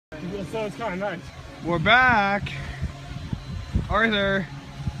So it's kind of nice. We're back. Arthur.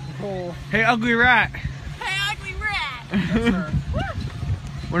 Cool. Hey, ugly rat. Hey, ugly rat!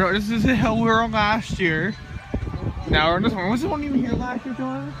 This is the hill we were on last year. Now we're on this one. Was this one even here last year,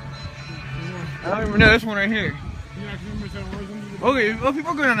 John? I don't even know this one right here. Okay, well,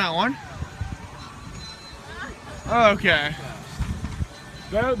 people are going on that one. Okay.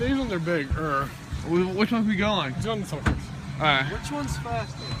 These ones are big. Which one's we going? It's on this one first. Alright. Which one's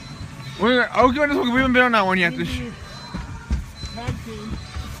faster? We're going this one. We haven't been on that one yet.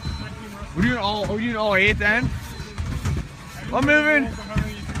 We're doing all 8 then? I'm moving.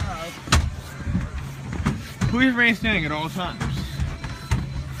 Please remain standing at all times.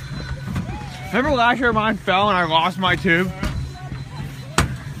 Remember last year mine fell and I lost my tube?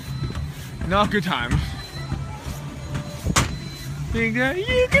 Not good times. Think that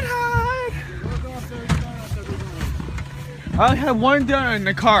you can hide. I had one done in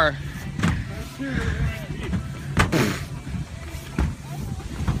the car.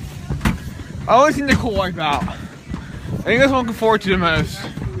 I always seen Nicole wipe out. I think that's what I'm looking forward to the most.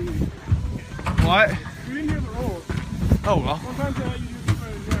 What? We didn't hear the roll. Oh well. Sometimes they let you do the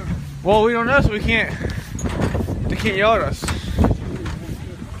jam. Well, we don't know, so we can't. They can't yell at us.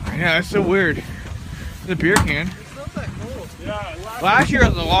 Yeah, that's so weird. The beer can. It's not that cold. Yeah, Last year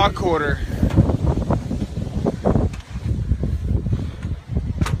was a log quarter.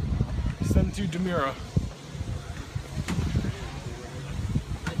 Send to Demira.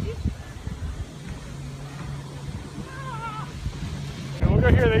 We'll go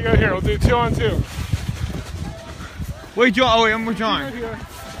here, they go here. We'll do 2 on 2. Wait, John. Oh, wait, I'm with John. Right here.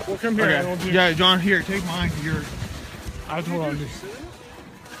 We'll come here and we'll do. Yeah, John, here, take mine. I have to hold on to.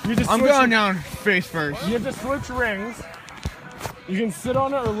 You just I'm switch going down face first. You have to switch rings. You can sit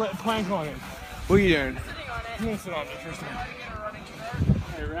on it or plank on it. What are you doing? I'm gonna sit on it first time.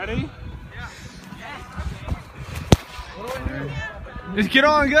 Okay, ready? Just get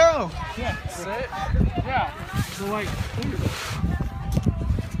on and go. Yeah. That's it? Yeah. So like,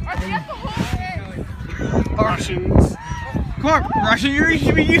 Russians. Come on, Russian, you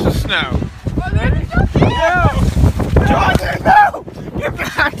should be used to snow. No! John, no! Get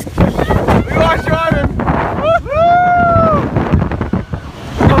back! We lost Jordan! Woo!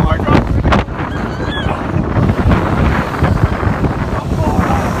 Oh my god!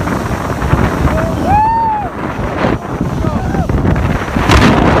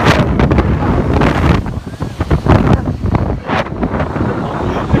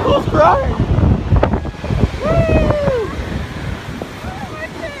 Nicole's crying!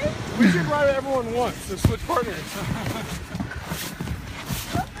 We should ride everyone once, so switch partners.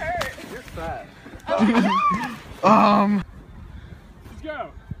 You're fat. Let's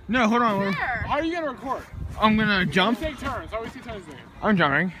go. No, hold on. How are you gonna record? I'm gonna jump. Take turns. Always take turns there. I'm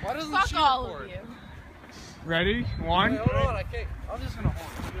jumping. Why doesn't Fuck she all record? of you. Ready? 1. Wait, hold on, I can't. I'm just gonna hold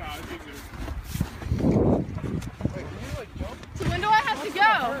it. Yeah, I think so. Wait, can you like jump? So when do I have to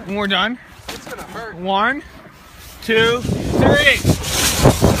go? When we're done. It's gonna hurt. 1, 2, 3.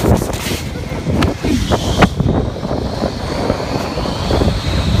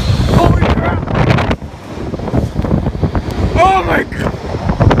 Holy crap! Oh my god!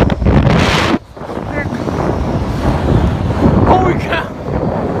 Holy cow!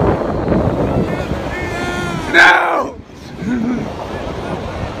 No!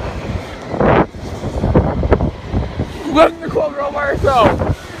 Let the club roll by herself.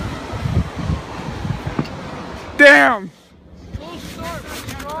 Damn!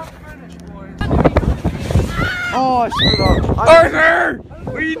 Oh, I screwed up. Arthur!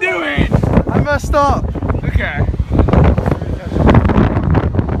 What are you doing? I messed up. Okay.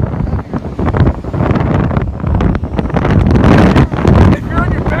 If you're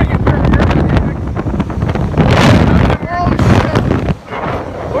on your back, it's better than your back.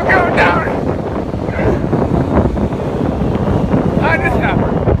 We're going down! How did this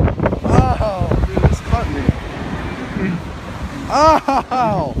happen? Oh, dude, this cut me.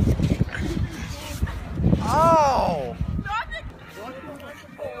 Ow! Ow!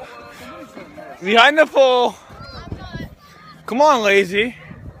 Behind the pole. Come on, lazy.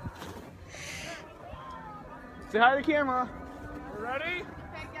 Say hi to the camera. Ready?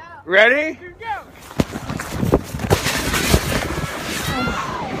 Ready? Here we go.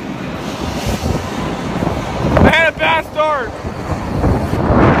 I had a bad start.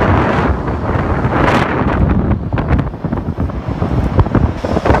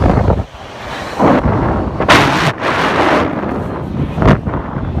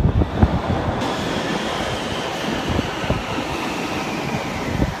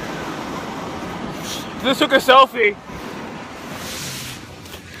 Just took a selfie.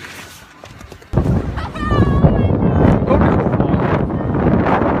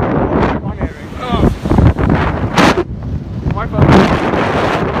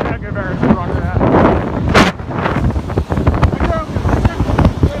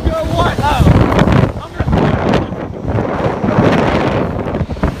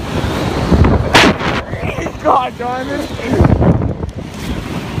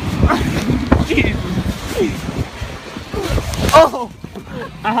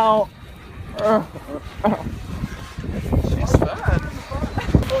 Ow. She's fat.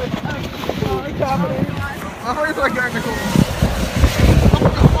 I'm already like getting the cool.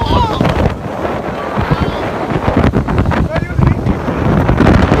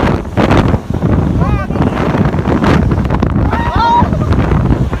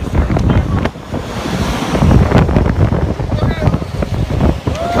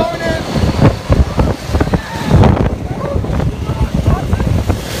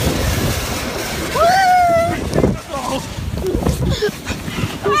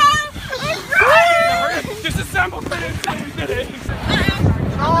 Disassemble it.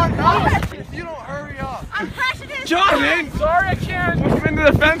 If you don't hurry up. I'm crashing into Jonathan! Sorry, I can't. Push him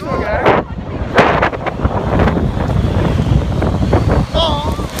into the fence, okay?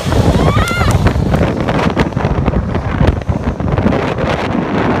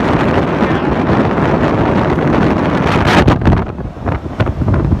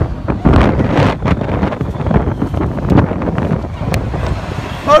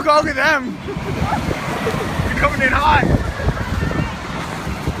 Look at them! You're coming in hot!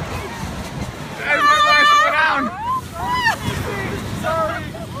 Everybody slow down!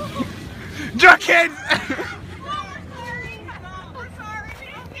 Duck kids!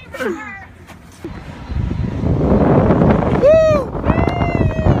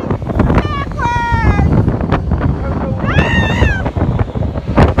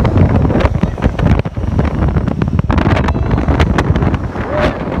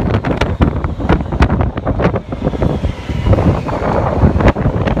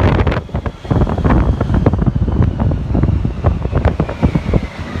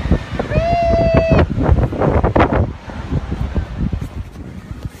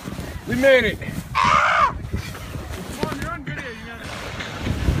 We made it.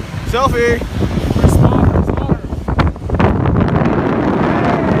 Selfie!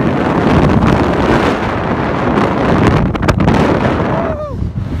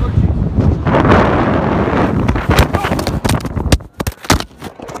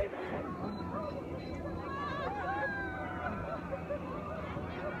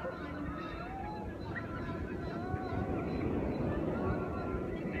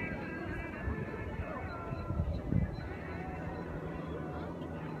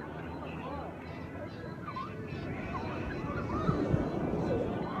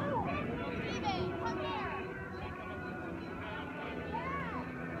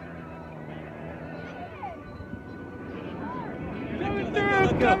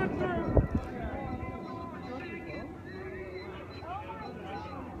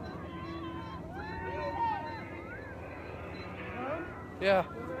 Yeah.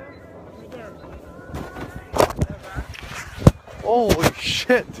 Holy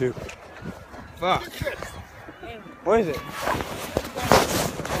shit, dude. Fuck. What is it?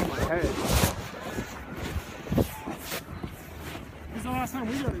 Oh, my head. This is the last time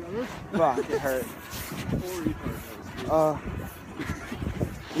we go together. Fuck, it hurt.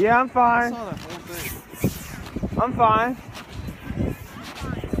 Yeah, I'm fine. I saw that whole thing. I'm fine.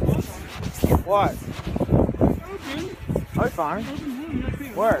 What? I'm fine.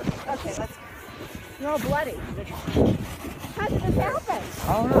 Where? Okay, let's. You're all bloody. How did this happen? I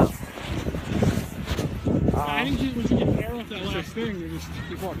don't know. I think when you get air off that last thing, you just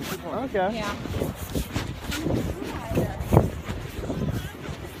keep walking, Okay. Yeah.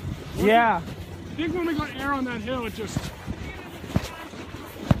 Yeah. I think when we got air on that hill, it just.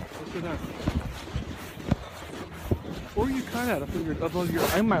 Let's go down. Where are you kind of at? Above your.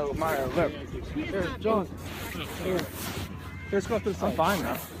 I my lip. Here, John. Here. Let's go up to the side. I'm fine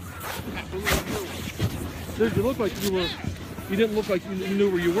now. Dude, you look like you were. You didn't look like you knew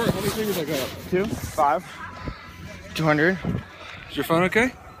where you were. How many fingers I got? 2, 5, 200. Is your phone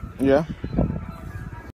okay? Yeah.